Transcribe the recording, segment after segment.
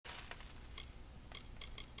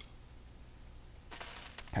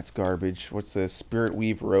That's garbage. What's this? Spirit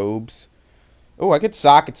Weave Robes. Oh, I could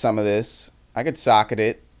socket some of this. I could socket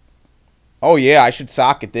it. Oh, yeah, I should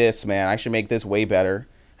socket this, man. I should make this way better.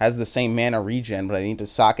 Has the same mana regen, but I need to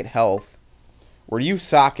socket health. Where do you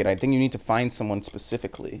socket? I think you need to find someone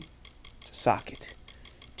specifically to socket.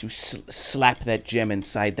 To slap that gem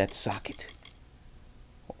inside that socket.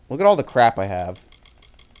 Look at all the crap I have.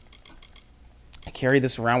 I carry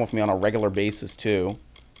this around with me on a regular basis, too.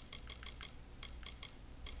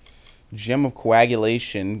 Gem of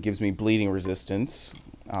Coagulation gives me bleeding resistance,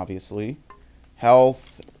 obviously.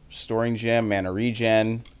 Health, Restoring Gem, mana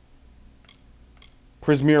regen.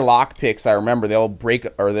 Prismeer lockpicks, I remember, they'll break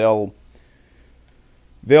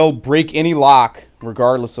any lock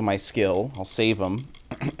regardless of my skill. I'll save them.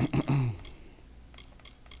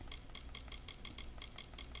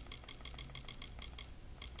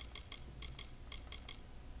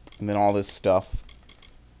 And then all this stuff.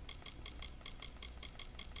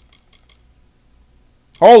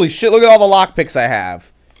 Holy shit, look at all the lockpicks I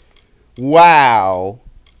have. Wow.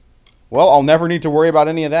 Well, I'll never need to worry about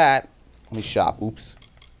any of that. Let me shop. Oops.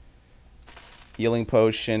 Healing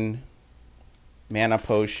potion. Mana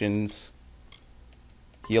potions.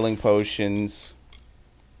 Healing potions.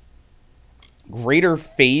 Greater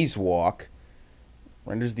Phase Walk.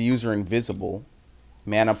 Renders the user invisible.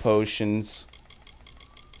 Mana potions.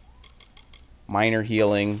 Minor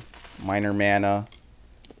healing. Minor mana.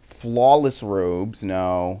 Flawless robes.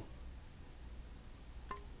 No.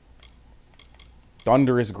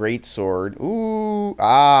 Thunderous Greatsword. Ooh.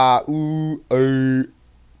 Ah. Ooh.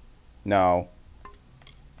 No.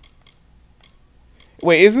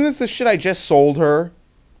 Wait, isn't this the shit I just sold her?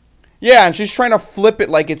 Yeah, and she's trying to flip it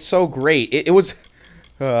like it's so great. It was...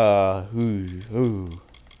 Getting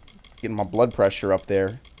my blood pressure up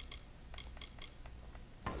there.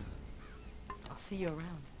 I'll see you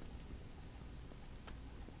around.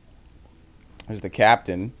 There's the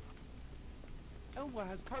captain. Elwa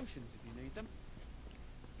has potions if you need them.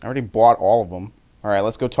 I already bought all of them. Alright,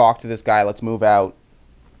 let's go talk to this guy. Let's move out.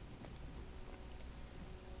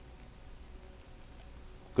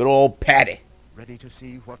 Good old Patty. Ready to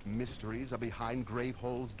see what mysteries are behind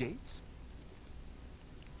Gravehall's gates?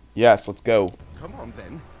 Yes, let's go. Come on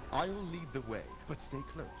then. I'll lead the way, but stay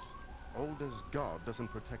close. Oldest God doesn't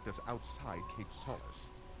protect us outside Cape Solace.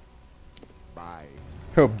 Bye.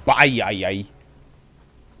 Bye.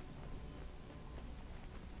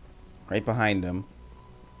 Right behind him.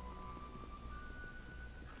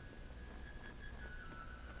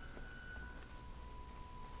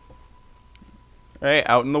 Right,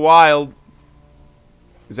 out in the wild.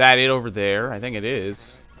 Is that it over there? I think it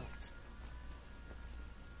is.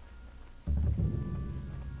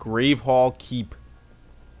 Gravehall Keep.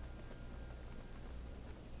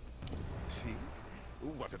 See?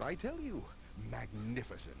 What did I tell you?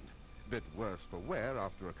 Magnificent. Bit worse for wear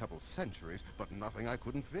after a couple centuries, but nothing I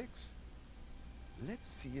couldn't fix. Let's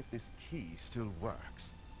see if this key still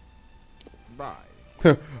works. Bye.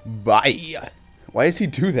 Bye. Why does he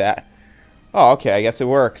do that? Oh, okay, I guess it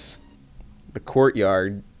works. The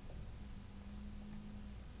courtyard.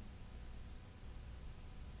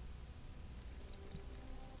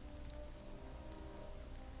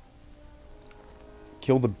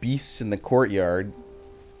 Kill the beasts in the courtyard.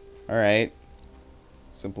 Alright.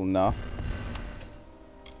 Simple enough.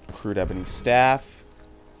 Crude ebony staff.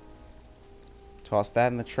 Toss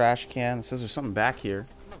that in the trash can. It says there's something back here.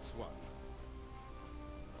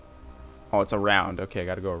 Oh, it's around. Okay, I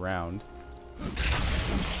gotta go around.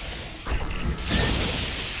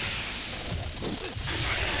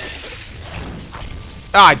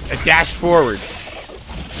 Ah, I dashed forward.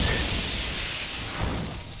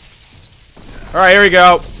 Alright, here we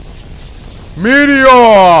go.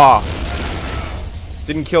 Meteor!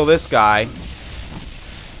 Didn't kill this guy.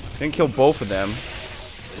 Didn't kill both of them.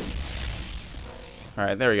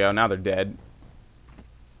 Alright, there we go. Now they're dead.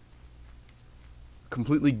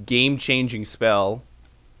 Completely game-changing spell.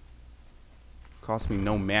 Cost me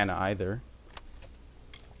no mana either.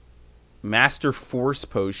 Master Force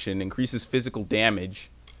Potion. Increases physical damage.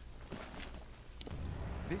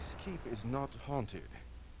 This keep is not haunted.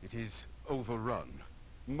 It is overrun.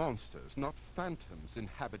 Monsters, not phantoms,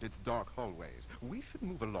 inhabit its dark hallways. We should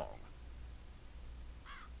move along.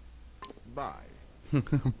 Bye.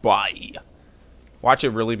 Bye. Watch it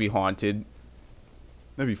really be haunted.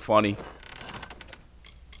 That'd be funny.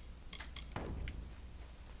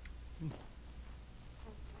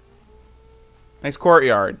 Nice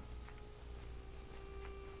courtyard.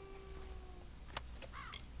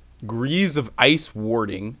 Greaves of Ice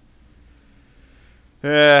Warding.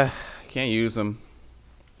 Can't use them.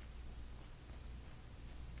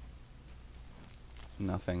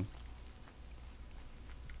 Nothing.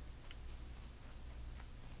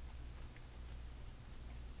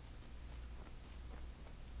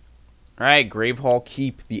 Alright, Grave Hall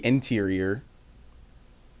Keep, the interior.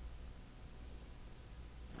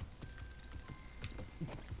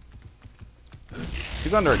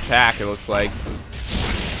 He's under attack, it looks like.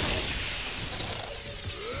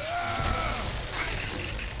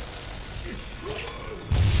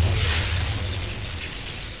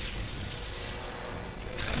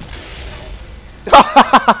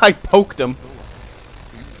 I poked him.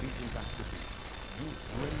 You've beaten back the beasts. You've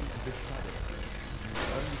braved the shadow. You've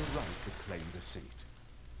earned the right to claim the seat.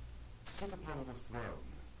 Sit upon the throne.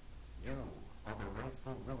 You are the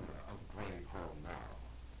rightful ruler of Grave Hall now.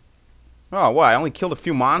 Oh, what? I only killed a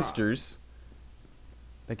few monsters.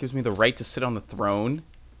 That gives me the right to sit on the throne.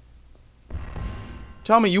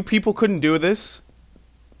 Tell me you people couldn't do this?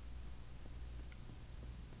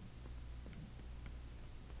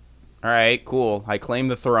 Alright, cool. I claim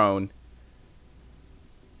the throne.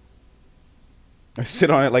 I sit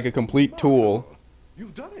on it like a complete tool.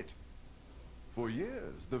 You've done it. For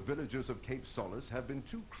years, the villagers of Cape Solace have been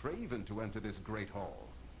too craven to enter this great hall.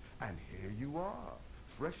 And here you are,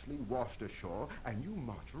 freshly washed ashore, and you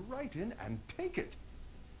march right in and take it.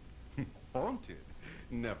 Haunted?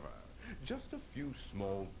 Never. Just a few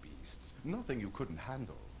small beasts. Nothing you couldn't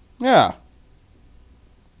handle. Yeah.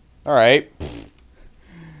 Alright.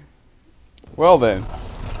 Well then.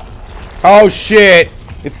 Oh shit!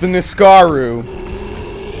 It's the Niskaru.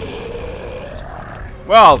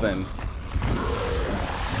 Well then.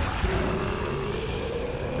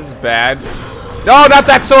 This is bad. No, not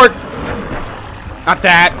that sword! Not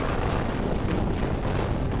that.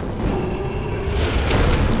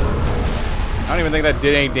 I don't even think that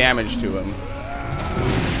did any damage to him.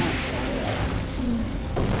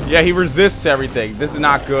 Yeah, he resists everything. This is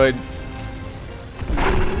not good.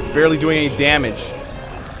 It's barely doing any damage.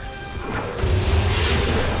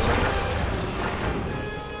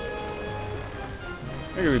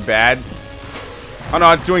 That could be bad. Oh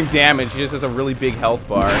no, it's doing damage. He just has a really big health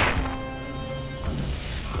bar.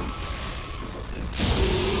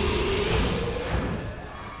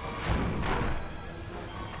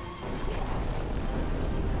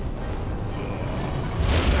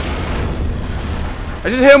 I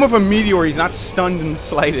just hit him with a meteor. He's not stunned in the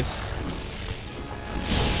slightest.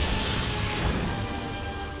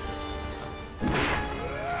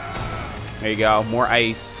 There you go. More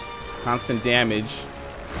ice. Constant damage.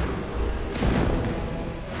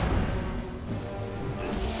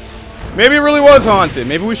 Maybe it really was haunted.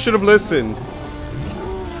 Maybe we should have listened.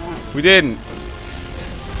 We didn't.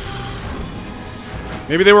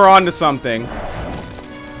 Maybe they were onto something.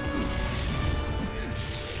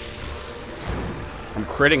 I'm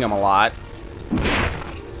critting him a lot.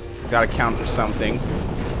 It's got to count for something.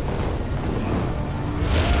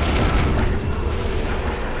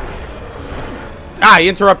 Ah, he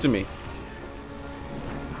interrupted me.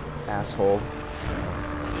 Asshole.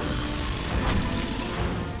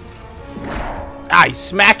 Ah, he's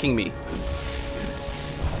smacking me.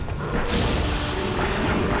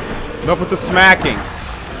 Enough with the smacking.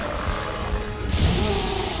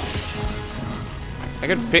 I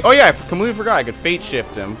could oh yeah, I completely forgot I could fate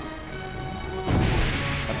shift him.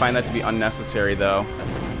 I find that to be unnecessary though.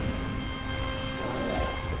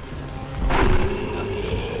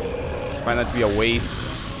 I find that to be a waste.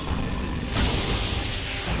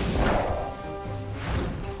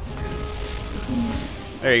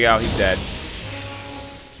 There you go, he's dead.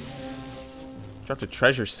 Dropped a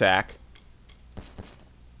treasure sack.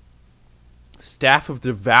 Staff of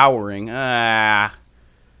Devouring. Ah.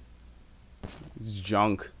 It's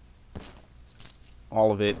junk.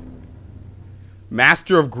 All of it.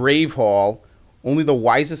 Master of Grave Hall. Only the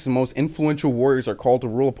wisest and most influential warriors are called to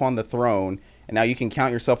rule upon the throne. And now you can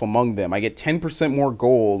count yourself among them. I get 10% more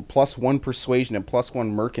gold, +1 persuasion, and +1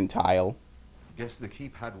 mercantile. Guess the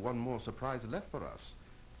keep had one more surprise left for us.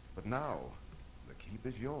 But now, the keep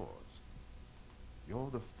is yours. You're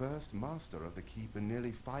the first master of the keep in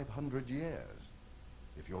nearly 500 years.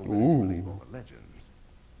 If you're willing to believe all the legends.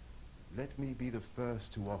 Let me be the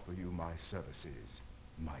first to offer you my services,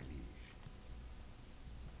 my liege.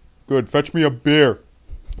 Good, fetch me a beer.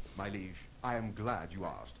 My liege, I am glad you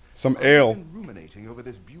asked. Some I've ale. been ruminating over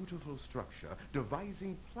this beautiful structure,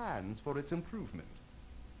 devising plans for its improvement.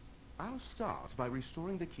 I'll start by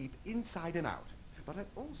restoring the keep inside and out, but I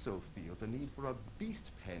also feel the need for a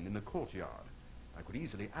beast pen in the courtyard. I could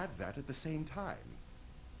easily add that at the same time.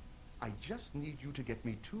 I just need you to get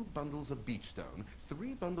me 2 bundles of beachstone,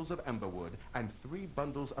 3 bundles of emberwood, and 3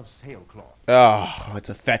 bundles of sailcloth. Oh, it's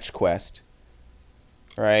a fetch quest.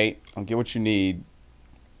 Alright, I'll get what you need.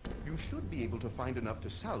 You should be able to find enough to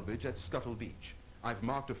salvage at Scuttle Beach. I've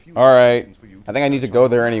marked a few Alright. locations for you I think I need to search go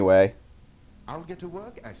on there the map. anyway. I'll get to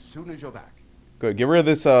work as soon as you're back. Good. Get rid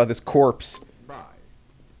of this corpse. Bye.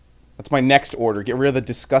 That's my next order. Get rid of the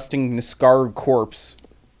disgusting Niskaru corpse.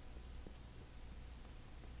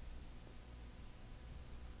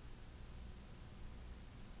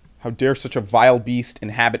 How dare such a vile beast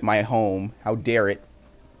inhabit my home? How dare it?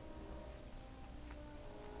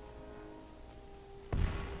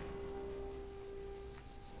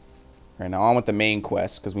 Alright, now on with the main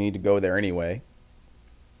quest, because we need to go there anyway.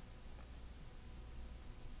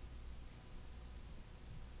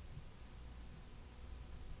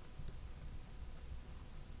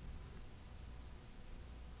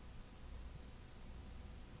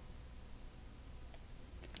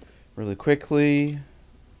 Really quickly.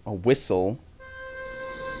 A whistle.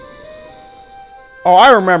 Oh,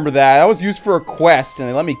 I remember that. That was used for a quest, and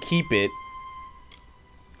they let me keep it.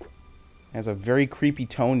 It has a very creepy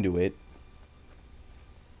tone to it.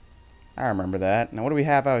 I remember that. Now, what do we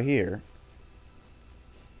have out here?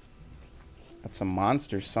 Got some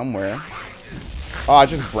monsters somewhere. Oh,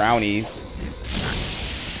 it's just brownies.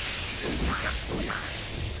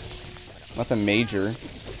 Nothing major.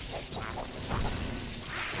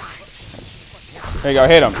 There you go,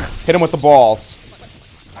 hit him. Hit him with the balls.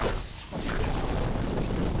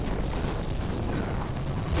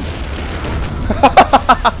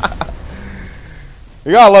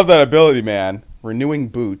 You gotta love that ability, man. Renewing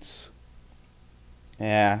boots.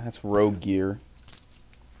 Yeah, that's rogue gear.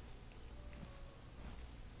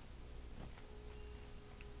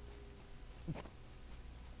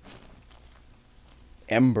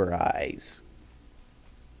 Ember eyes.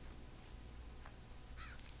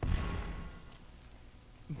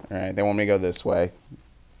 Alright, they want me to go this way.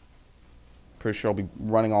 Pretty sure I'll be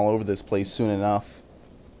running all over this place soon enough.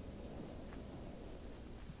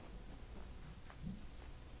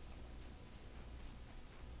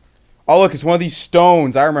 Oh, look, it's one of these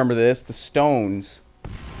stones. I remember this. The stones.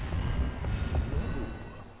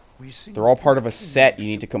 They're all part of a set you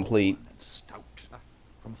need to complete.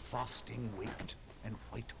 From fasting waked and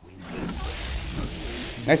white winged.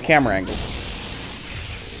 Nice camera angle.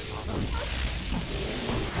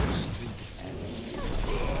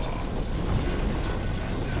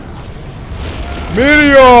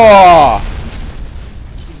 Meteor!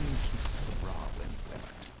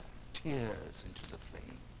 Tears into the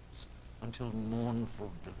flames until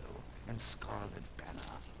mournful billow and scarlet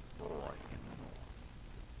banner bore in the north.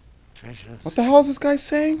 Treasures. What the hell is this guy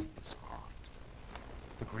saying? His heart.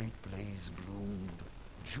 The great blaze bloomed,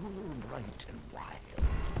 jewel bright and wild.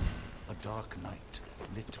 A dark night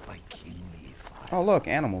lit by kingly fire. Oh, look,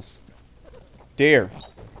 animals. Deer.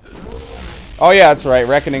 Oh, yeah, that's right.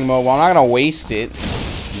 Reckoning mode. Well, I'm not going to waste it.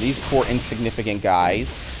 These poor insignificant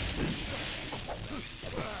guys.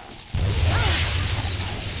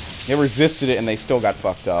 They resisted it and they still got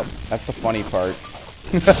fucked up. That's the funny part.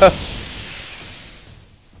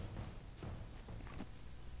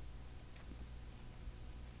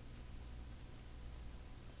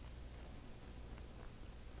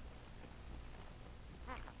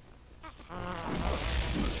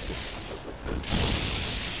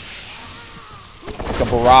 It's a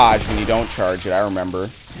barrage when you don't charge it, I remember.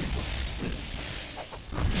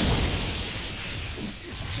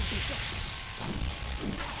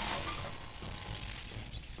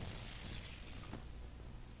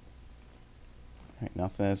 Alright,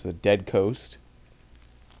 nothing. It's a dead coast.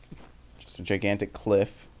 Just a gigantic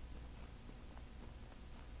cliff.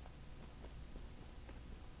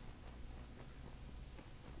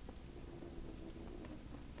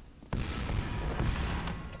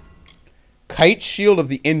 Kite Shield of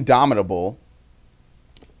the Indomitable.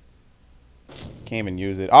 Can't even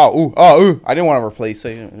use it. Oh, ooh, oh, ooh. I didn't want to replace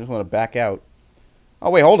it. I just want to back out.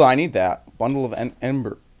 Oh, wait, hold on. I need that. Bundle of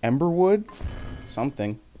Emberwood?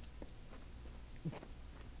 Something.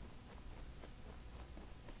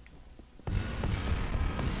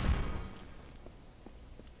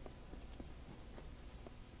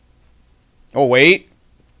 Oh, wait.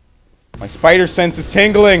 My spider sense is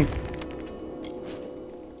tingling.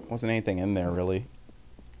 Wasn't anything in there, really.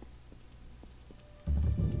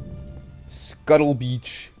 Scuttle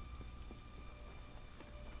Beach.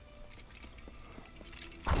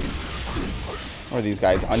 What are these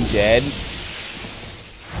guys, undead?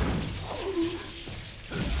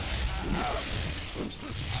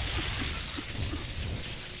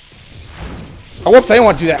 Oh, whoops, I didn't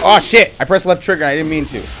want to do that. Oh, shit. I pressed left trigger and I didn't mean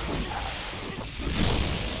to.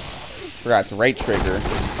 Forgot it's right trigger.